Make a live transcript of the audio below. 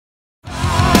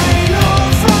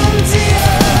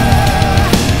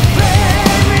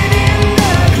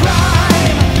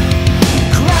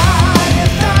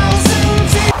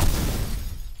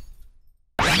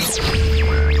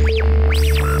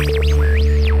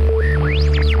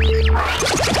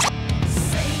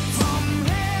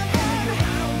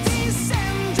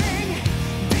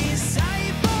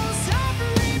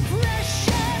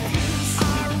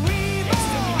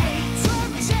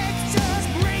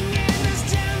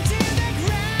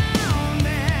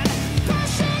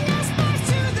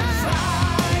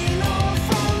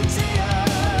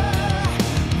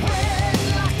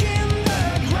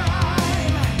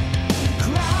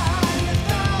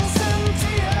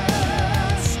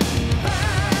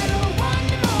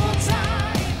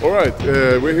Alright,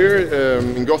 we're here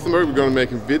in Gothenburg. We're going to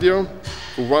make a video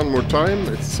for One More Time.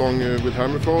 It's a song with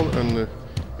Hammerfall, and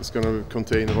it's going to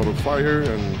contain a lot of fire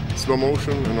and slow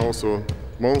motion and also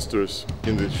monsters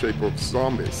in the shape of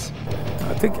zombies.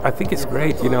 I think it's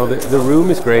great. You know, the room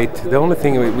is great. The only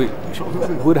thing we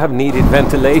would have needed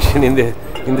ventilation in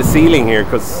the ceiling here,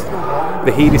 because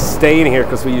the heat is staying here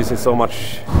because we're using so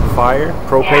much fire,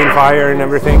 propane fire and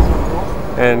everything,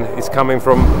 and it's coming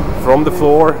from the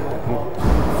floor,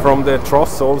 from the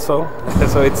truss also.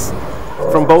 So it's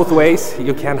from both ways.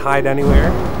 You can't hide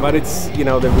anywhere. But it's, you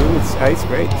know, the room is it's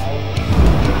great.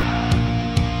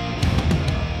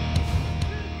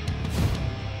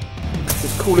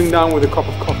 Just cooling down with a cup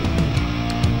of coffee.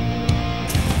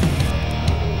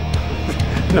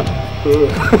 No.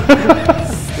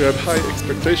 We have high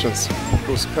expectations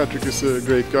because Patrick is a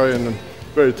great guy and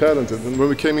very talented. And when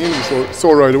we came in, we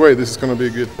saw right away this is going to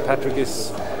be good. Patrick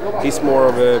he's more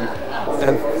of an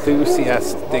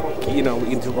enthusiastic, you know,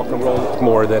 into rock and roll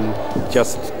more than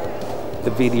just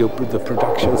the video, the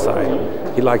production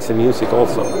side. He likes the music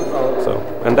also,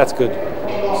 and that's good.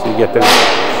 So you get the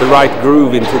right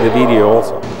groove into the video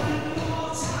also.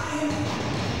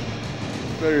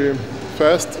 Very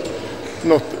fast,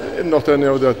 not any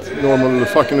of that normal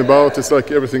fucking about. It's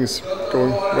like everything's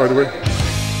going right away.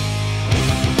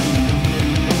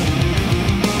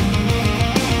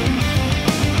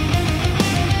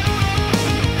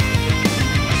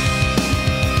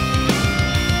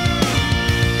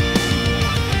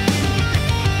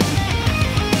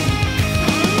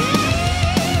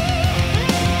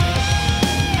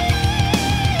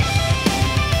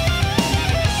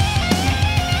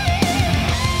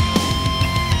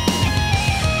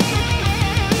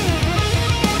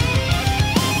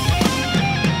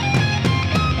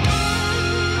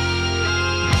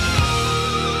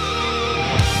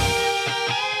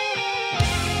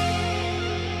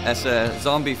 As a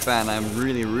zombie fan, I'm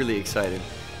really excited.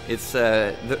 It's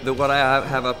what I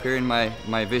have up here in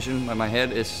my vision, in my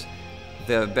head, is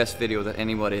the best video that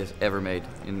anybody has ever made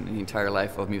in the entire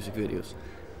life of music videos.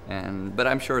 But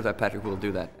I'm sure that Patrick will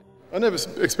do that. I never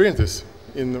experienced this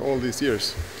in all these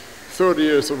years. 30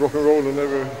 years of rock and roll, I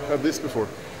never had this before.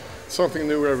 Something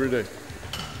new every day,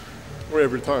 or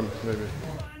every time maybe.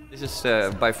 This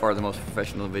is by far the most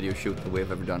professional video shoot that we have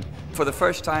ever done. For the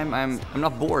first time, I'm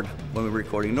not bored when we're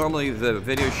recording. Normally the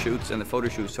video shoots and the photo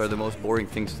shoots are the most boring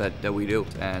things that we do.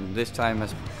 And this time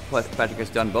Patrick has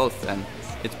done both, and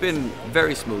it's been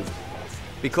very smooth.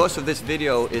 Because of this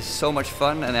video is so much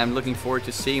fun, and I'm looking forward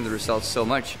to seeing the results so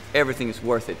much, everything is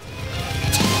worth it.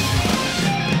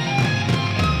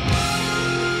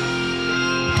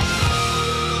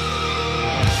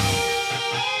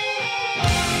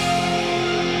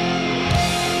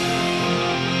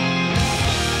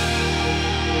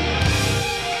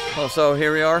 So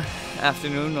here we are,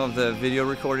 afternoon of the video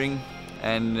recording,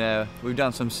 and we've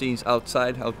done some scenes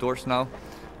outdoors now,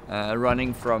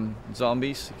 running from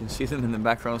zombies. You can see them in the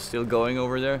background still going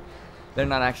over there. They're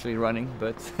not actually running,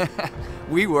 but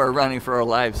we were running for our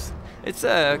lives. It's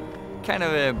a kind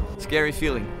of a scary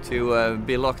feeling to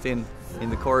be locked in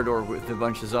the corridor with a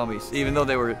bunch of zombies. Even though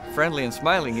they were friendly and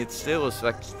smiling, it still was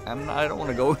like, I don't want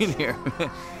to go in here.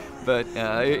 But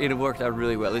it worked out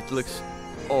really well. It looks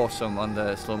awesome on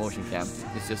the slow motion cam.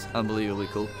 It's just unbelievably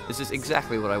cool. This is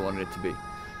exactly what I wanted it to be.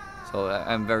 So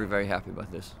I'm very happy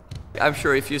about this. I'm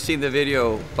sure if you've seen the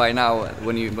video by now,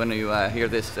 when you hear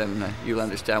this, then you'll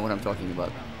understand what I'm talking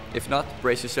about. If not,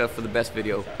 brace yourself for the best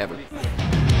video ever.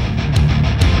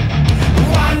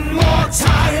 One more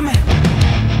time.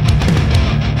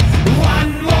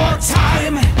 One more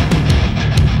time.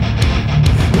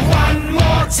 One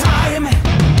more time.